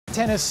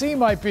Tennessee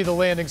might be the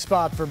landing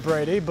spot for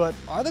Brady, but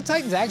are the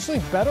Titans actually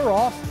better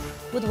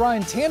off with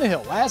Ryan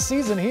Tannehill? Last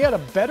season, he had a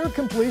better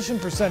completion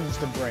percentage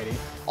than Brady,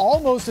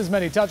 almost as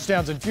many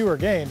touchdowns in fewer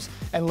games,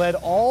 and led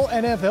all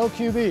NFL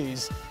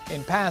QBs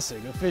in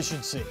passing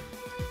efficiency.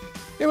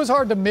 It was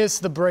hard to miss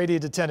the Brady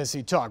to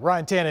Tennessee talk.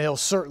 Ryan Tannehill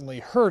certainly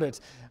heard it,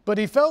 but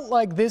he felt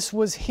like this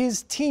was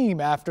his team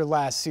after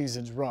last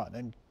season's run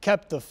and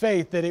kept the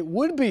faith that it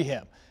would be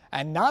him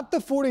and not the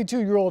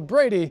 42-year-old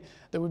Brady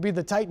that would be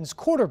the Titans'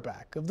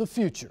 quarterback of the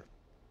future.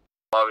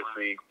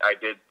 Obviously, I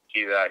did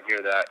see that,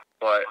 hear that,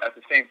 but at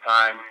the same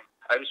time,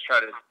 I just try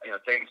to,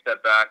 take a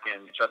step back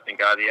and trust in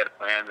God. He had a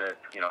plan that,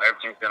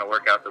 everything's going to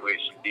work out the way it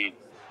should be.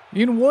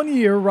 In 1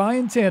 year,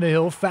 Ryan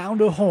Tannehill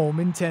found a home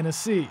in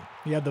Tennessee.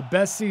 He had the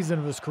best season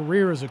of his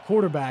career as a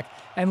quarterback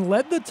and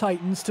led the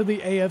Titans to the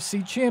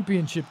AFC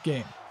Championship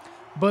game.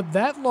 But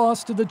that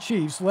loss to the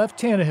Chiefs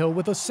left Tannehill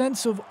with a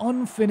sense of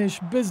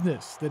unfinished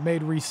business that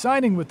made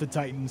re-signing with the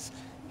Titans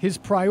his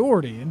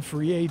priority in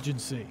free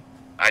agency.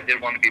 I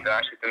did want to be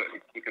back so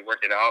we could work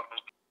it out.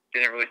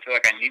 Didn't really feel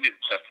like I needed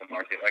to test the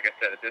market. Like I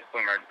said, at this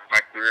point in my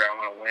career, I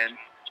want to win,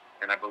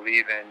 and I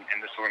believe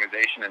in this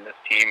organization and this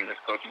team and this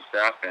coaching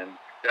staff, and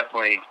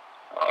definitely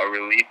a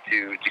relief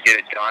to get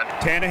it done.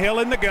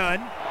 Tannehill in the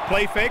gun,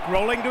 play fake,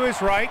 rolling to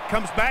his right,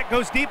 comes back,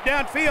 goes deep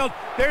downfield.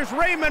 There's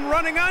Raymond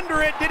running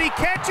under it. Did he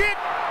catch it?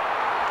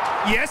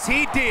 Yes,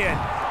 he did.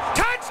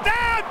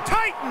 Touchdown,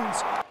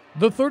 Titans!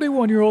 The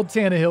 31-year-old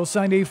Tannehill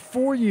signed a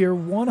 4-year,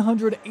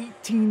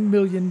 $118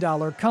 million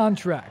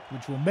contract,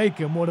 which will make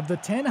him one of the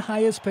 10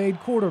 highest-paid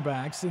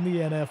quarterbacks in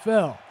the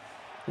NFL.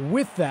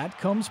 With that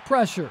comes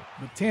pressure,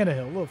 with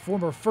Tannehill, a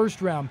former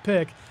first-round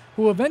pick,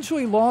 who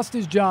eventually lost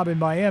his job in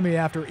Miami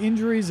after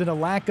injuries and a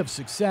lack of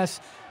success,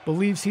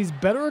 believes he's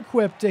better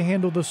equipped to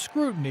handle the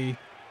scrutiny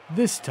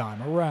this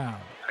time around.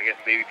 I guess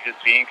maybe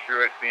just being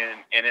through it, being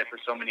in it for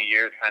so many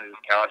years, kind of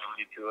just couches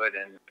you to it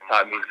and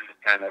taught me to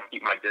just kind of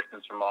keep my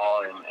distance from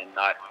all and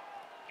not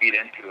feed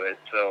into it.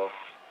 So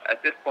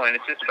at this point,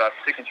 it's just about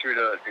sticking true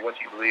to what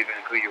you believe in,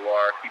 who you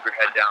are, keep your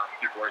head down,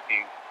 keep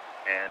working,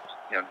 and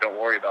don't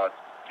worry about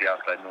the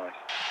outside noise.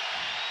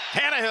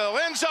 Tannehill,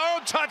 end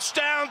zone,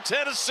 touchdown,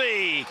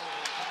 Tennessee.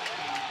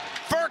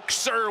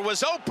 Ferkser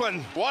was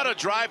open. What a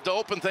drive to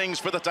open things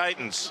for the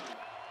Titans.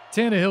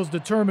 Tannehill's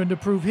determined to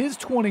prove his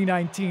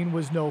 2019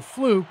 was no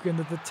fluke and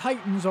that the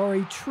Titans are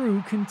a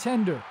true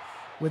contender.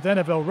 With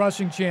NFL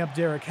rushing champ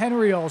Derrick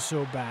Henry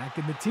also back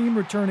and the team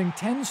returning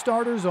 10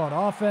 starters on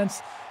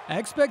offense,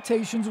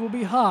 expectations will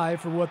be high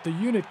for what the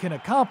unit can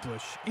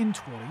accomplish in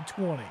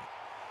 2020.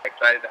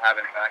 Excited to have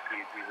him back.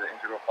 He's an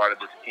integral part of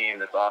this team,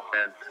 this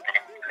offense,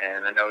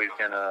 and I know he's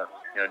going to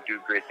do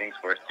great things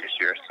for us this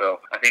year. So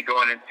I think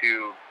going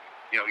into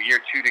year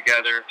 2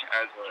 together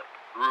as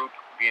a group,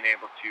 being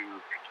able to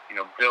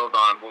build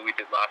on what we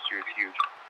did last year is huge.